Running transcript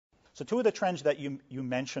So two of the trends that you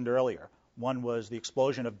mentioned earlier, one was the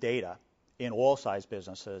explosion of data in all size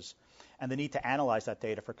businesses, and the need to analyze that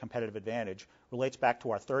data for competitive advantage relates back to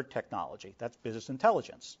our third technology. That's business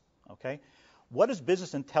intelligence. Okay? What does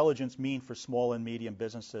business intelligence mean for small and medium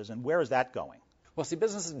businesses, and where is that going? Well, see,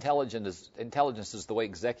 business intelligence is the way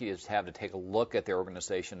executives have to take a look at their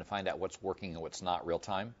organization to find out what's working and what's not real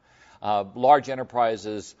time. Large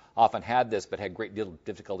enterprises often had this, but had a great deal of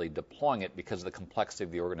difficulty deploying it because of the complexity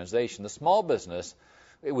of the organization. The small business,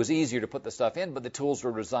 it was easier to put the stuff in, but the tools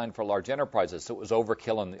were designed for large enterprises, so it was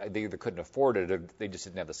overkill, and they either couldn't afford it or they just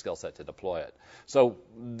didn't have the skill set to deploy it. So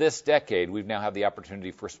this decade, we now have the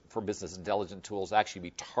opportunity for business intelligence tools to actually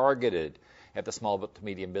be targeted at the small to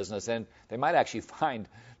medium business, and they might actually find,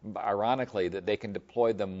 ironically, that they can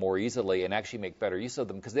deploy them more easily and actually make better use of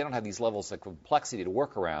them because they don't have these levels of complexity to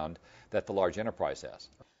work around that the large enterprise has.